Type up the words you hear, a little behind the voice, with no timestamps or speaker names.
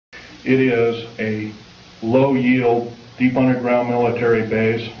It is a low-yield, deep underground military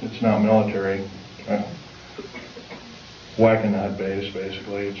base. It's not military. Whack-a-nut base,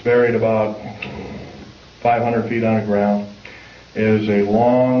 basically. It's buried about 500 feet underground. It is a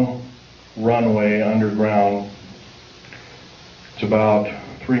long runway underground. It's about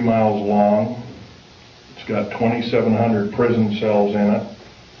 3 miles long. It's got 2,700 prison cells in it.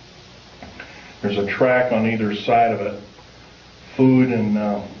 There's a track on either side of it. Food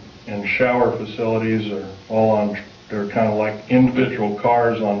and shower facilities are all on, they're kind of like individual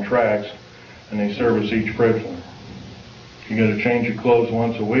cars on tracks, and they service each prisoner. You got to change your clothes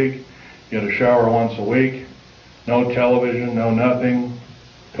once a week. You got to shower once a week. No television, no nothing.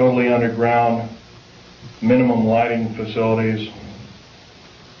 Totally underground. Minimum lighting facilities.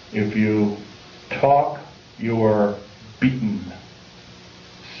 If you talk, you are beaten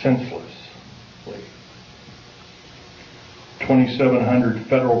senselessly. 2,700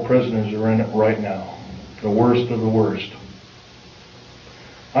 federal prisoners are in it right now. The worst of the worst.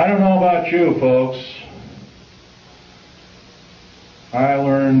 I don't know about you, folks. I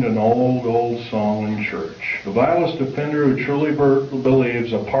learned an old song in church. The vilest offender who truly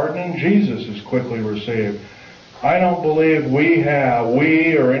believes a pardon in Jesus is quickly received. I don't believe we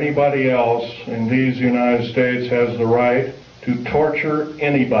or anybody else in these United States has the right to torture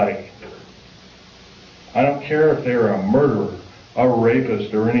anybody. I don't care if they're a murderer, a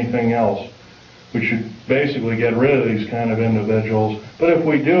rapist, or anything else. We should basically get rid of these kind of individuals. But if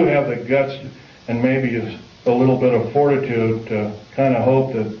we do have the guts and maybe a little bit of fortitude to kind of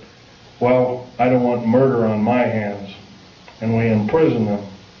hope that, well, I don't want murder on my hands, and we imprison them,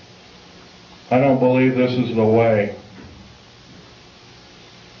 I don't believe this is the way.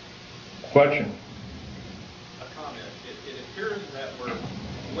 Question? A comment. It appears that we're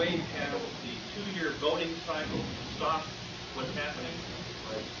way past the 2-year voting cycle to stop what's happening.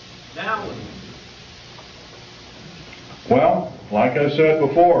 Right now, well, like I said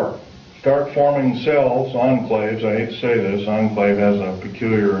before, start forming cells, enclaves. I hate to say this, enclave has a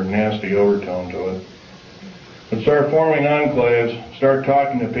peculiar, nasty overtone to it. But start forming enclaves, start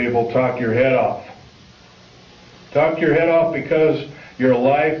talking to people, talk your head off. Talk your head off because your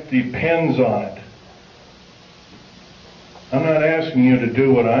life depends on it. I'm not asking you to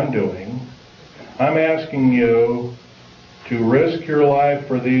do what I'm doing. I'm asking you to risk your life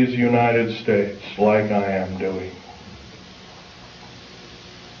for these United States like I am doing.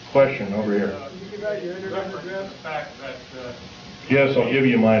 Question over here. You give out your internet address? The fact that yes, I'll give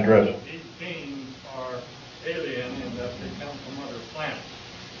you my address. These beings are alien in that they come from other planets.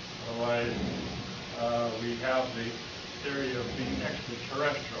 Otherwise, we have the theory of being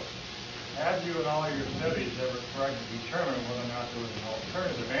extraterrestrial. Have you in all your studies ever tried to determine whether or not there was an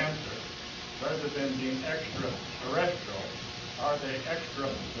alternative answer? Rather than being extraterrestrial, are they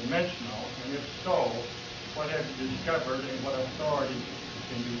extra-dimensional? And if so, what have you discovered and what authority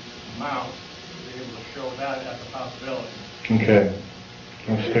can you mount to be able to show that as a possibility? Okay.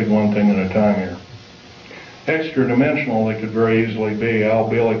 Let's take one thing at a time here. Extra-dimensional, they could very easily be. Al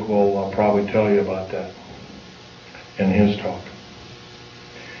Bielek will probably tell you about that in his talk.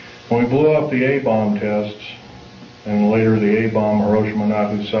 When we blew up the A-bomb tests, and later the A-bomb, Hiroshima,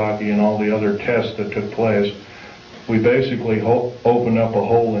 Nagasaki, and all the other tests that took place, we basically opened up a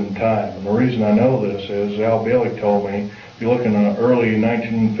hole in time. And the reason I know this is Al Bielek told me, if you look in an early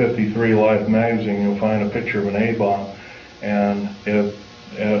 1953 Life magazine, you'll find a picture of an A-bomb, and it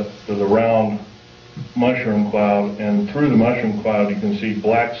was a round mushroom cloud, and through the mushroom cloud you can see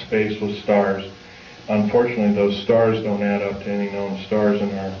black space with stars. Unfortunately, those stars don't add up to any known stars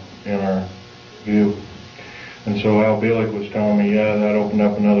in our view. And so Al Bielek was telling me, yeah, that opened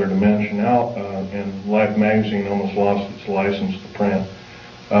up another dimension. And Life magazine almost lost its license to print.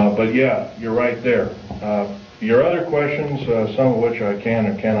 But yeah, you're right there. Your other questions, some of which I can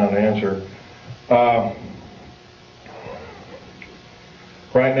or cannot answer.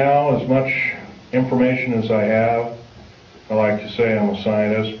 Right now, as much information as I have, I like to say I'm a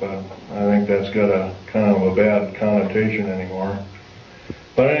scientist, but I think that's got a kind of a bad connotation anymore.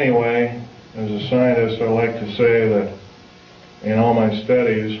 But anyway, as a scientist, I like to say that in all my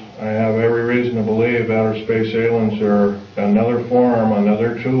studies, I have every reason to believe outer space aliens are another form,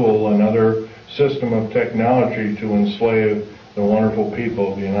 another tool, another system of technology to enslave the wonderful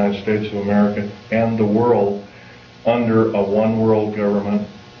people of the United States of America and the world under a one-world government.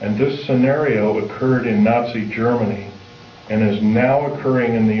 And this scenario occurred in Nazi Germany and is now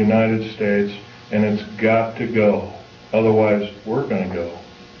occurring in the United States, and it's got to go. Otherwise, we're going to go.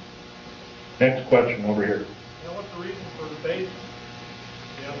 Next question over here. Now, what's the reason for the base?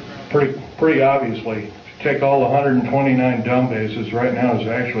 Pretty obviously, Take all the 129 dumb bases, right now there's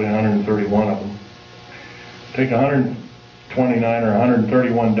actually 131 of them. Take 129 or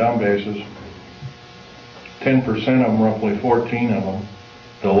 131 dumb bases, 10% of them, roughly 14 of them,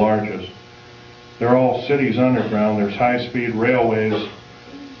 the largest. They're all cities underground. There's high-speed railways,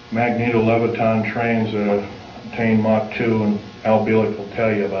 magneto-leviton trains that have attained Mach 2, and Al Bielek will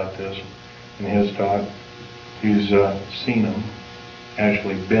tell you about this in his talk. He's seen them,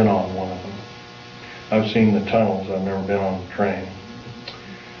 actually been on one of them. I've seen the tunnels, I've never been on the train.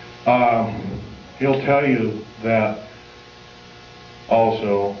 He'll tell you that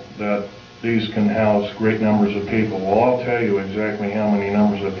also that these can house great numbers of people. Well, I'll tell you exactly how many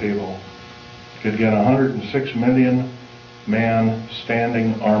numbers of people. You could get 106 million man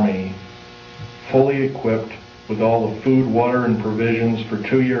standing army, fully equipped with all the food, water, and provisions for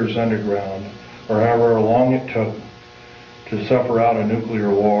 2 years underground, or however long it took to suffer out a nuclear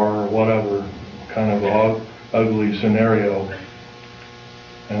war or whatever kind of ugly scenario.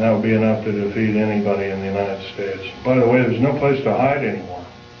 And that would be enough to defeat anybody in the United States. By the way, there's no place to hide anymore.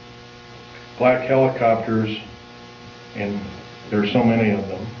 Black helicopters, and there's so many of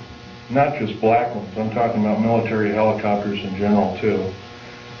them. Not just black ones, I'm talking about military helicopters in general too.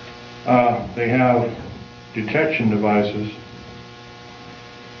 They have detection devices.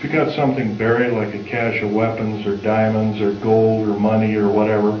 If you got something buried like a cache of weapons or diamonds or gold or money or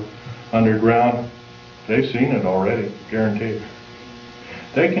whatever underground, they've seen it already, guaranteed.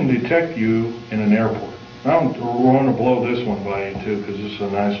 They can detect you in an airport. I'm going to blow this one by you too, because this is a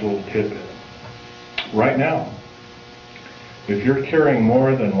nice little tidbit. Right now, if you're carrying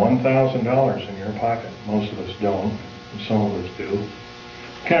more than $1,000 in your pocket, most of us don't, and some of us do,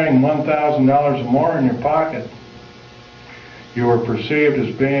 carrying $1,000 or more in your pocket, you are perceived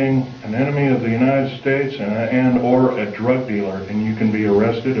as being an enemy of the United States and or a drug dealer, and you can be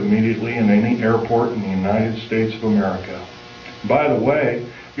arrested immediately in any airport in the United States of America. By the way,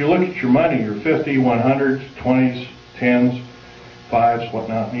 if you look at your money, your 50, 100s, 20s, 10s, 5s,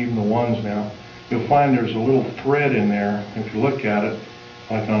 whatnot, and even the ones now, you'll find there's a little thread in there. If you look at it,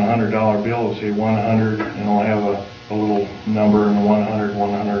 like on a $100 bill, it'll say 100, and it'll have a little number and 100,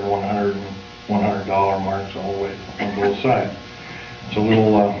 100, 100, and $100 marks all the way on both sides. It's a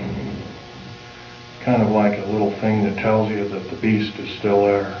little, kind of like a little thing that tells you that the beast is still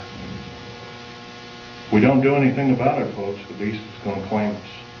there. We don't do anything about it, folks. The beast is going to claim us,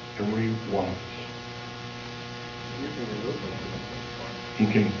 every one of us.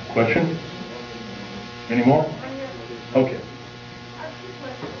 Okay, question? Any more? Okay.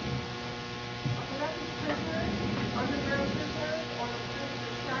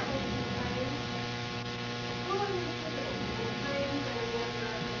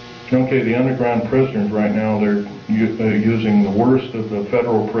 Okay, the underground prisoners right now, they're using the worst of the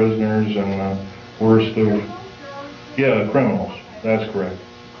federal prisoners and the worst of, yeah, criminals. That's correct.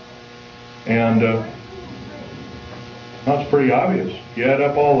 And that's pretty obvious. You add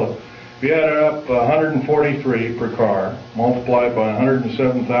up if you add up 143 per car, multiplied by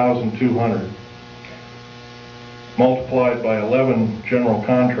 107,200, multiplied by 11 general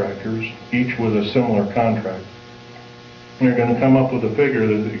contractors, each with a similar contract, you're going to come up with a figure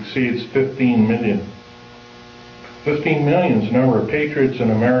that exceeds 15 million. 15 million is the number of patriots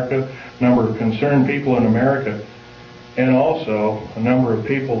in America, number of concerned people in America, and also a number of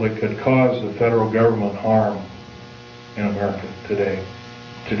people that could cause the federal government harm in America today,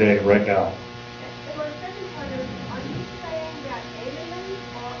 right now. And my second part is, are you saying that aliens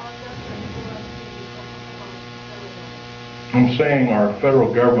are just I'm saying our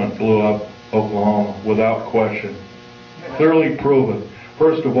federal government blew up Oklahoma without question. Clearly proven.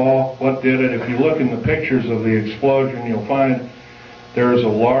 First of all, what did it? If you look in the pictures of the explosion, you'll find there's a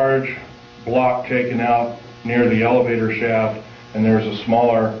large block taken out near the elevator shaft, and there's a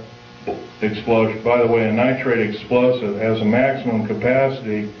smaller explosion. By the way, a nitrate explosive has a maximum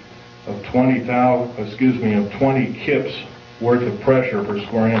capacity of 20 kips worth of pressure per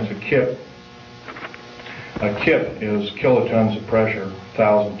square inch. A kip is kilotons of pressure,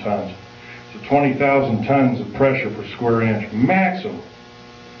 1,000 tons. So 20,000 tons of pressure per square inch, maximum.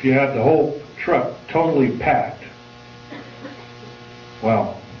 If you had the whole truck totally packed.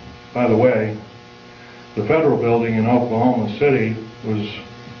 Wow. By the way, the federal building in Oklahoma City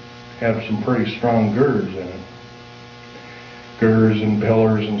had some pretty strong girders in it. Girders and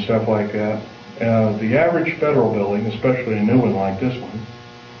pillars and stuff like that. The average federal building, especially a new one like this one,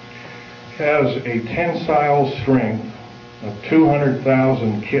 has a tensile strength of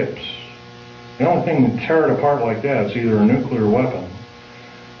 200,000 kips. The only thing that tear it apart like that is either a nuclear weapon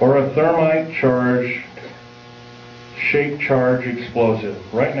or a thermite charged shape charge explosive.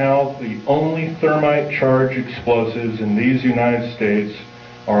 Right now, the only thermite charge explosives in these United States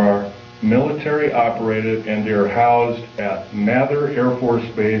are military operated, and they're housed at Mather Air Force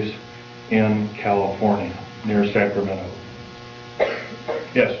Base in California, near Sacramento.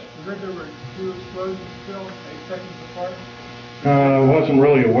 Yes? I heard there were 2 explosions still, 8 seconds apart. I wasn't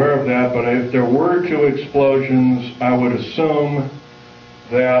really aware of that, but if there were 2 explosions, I would assume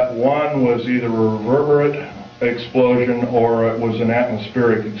that one was either a reverberant explosion or it was an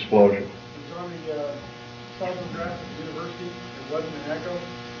atmospheric explosion. It's on the seismograph at the university. It wasn't an echo.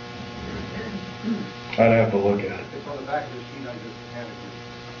 I'd have to look at it. It's on the back of the sheet I just handed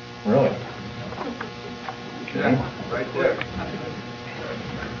you. Really? Okay. Right there.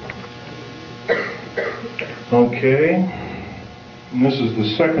 Okay. And this is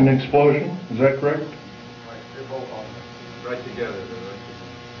the second explosion, is that correct? Right, they're both on there. Right together. They're right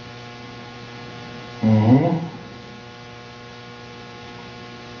Mm-hmm.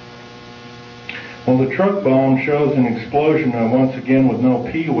 Well, the truck bomb shows an explosion, once again with no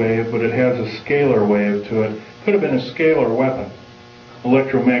P wave, but it has a scalar wave to it. Could have been a scalar weapon,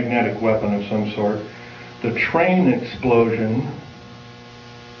 electromagnetic weapon of some sort. The train explosion,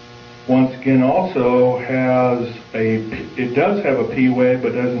 once again, also has it does have a P wave,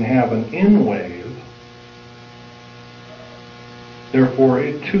 but doesn't have an N wave. Therefore,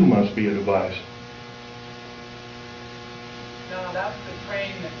 it too must be a device. No, that's the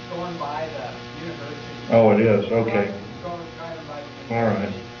train that's going by the university. Oh, it is. Okay. It's going kind of by the All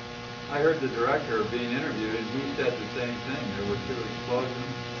right. I heard the director being interviewed, and he said the same thing. There were 2 explosions,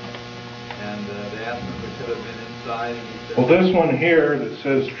 and they asked him if it could have been inside, and he said... Well, this one here that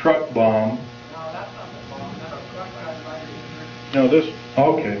says truck bomb. No, that's not the bomb. That's a truck driving by the university. No, this,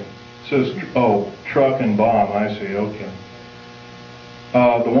 okay. It says, truck and bomb. I see, okay.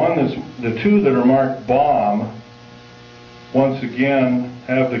 The 2 that are marked bomb, once again,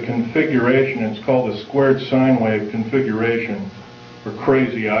 have the configuration. It's called the squared sine wave configuration, or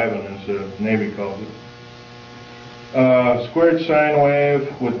Crazy Ivan, as the Navy calls it. Squared sine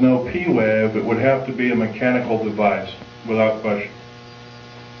wave with no P wave, it would have to be a mechanical device, without question.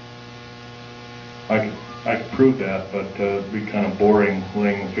 I could prove that, but it'd be kind of boring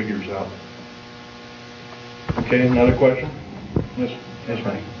laying the figures out. Okay, another question? Yes,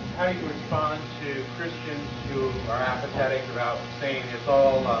 ma'am. How do you respond to Christians who are apathetic about saying it's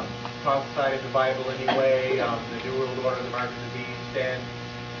all prophesied in the Bible anyway, the New World Order, the mark of the beast, and,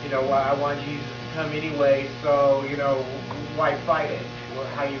 I want Jesus to come anyway, so, why fight it?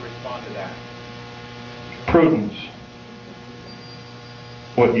 How do you respond to that? Prudence.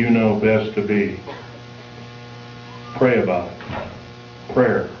 What you know best to be. Pray about it.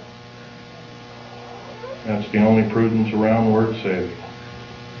 Prayer. That's the only prudence around worth saving.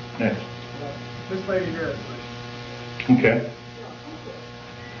 Next. This lady here, please. Okay.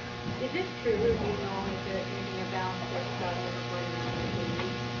 Is it true, you know, is there anything about this overflowing around the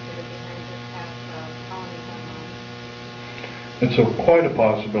leaks that are behind this past colonies on Mars? It's quite a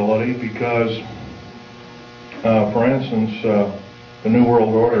possibility because, for instance, the New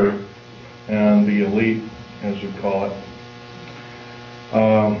World Order and the elite, as we call it,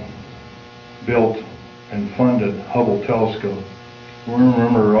 built and funded Hubble telescope.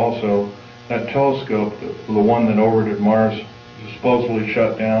 Remember also that telescope, the one that orbited Mars, was supposedly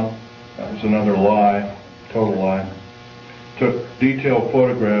shut down. That was another lie, total lie. Took detailed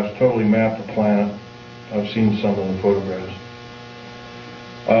photographs, totally mapped the planet. I've seen some of the photographs.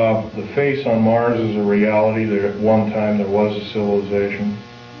 The face on Mars is a reality. There, at one time there was a civilization.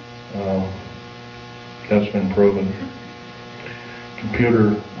 That's been proven.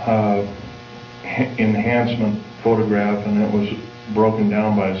 Computer enhancement photograph, and it was broken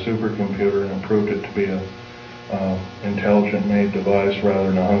down by a supercomputer and proved it to be a intelligent made device rather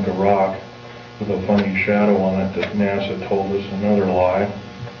than a hunk of rock with a funny shadow on it that NASA told us. Another lie.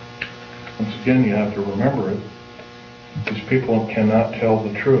 Once again, you have to remember it. These people cannot tell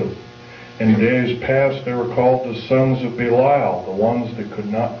the truth. In days past, they were called the sons of Belial, the ones that could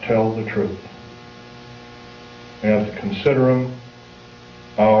not tell the truth. We have to consider them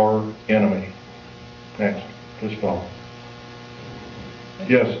our enemy. Next, this fellow.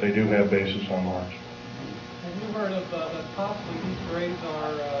 Yes, they do have bases on Mars. Have you heard of that possibly these rays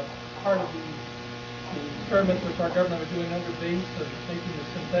are part of the experiments which our government are doing under base of taking the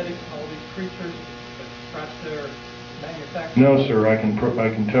synthetics and all these creatures that perhaps they're manufacturing? No, sir. I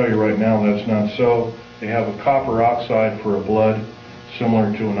can tell you right now that's not so. They have a copper oxide for a blood,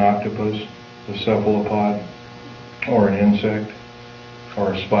 similar to an octopus, a cephalopod, or an insect,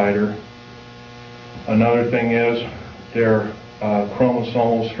 or a spider. Another thing is their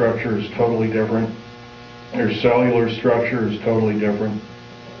chromosomal structure is totally different. their cellular structure is totally different.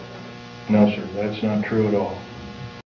 No, sir, that's not true at all.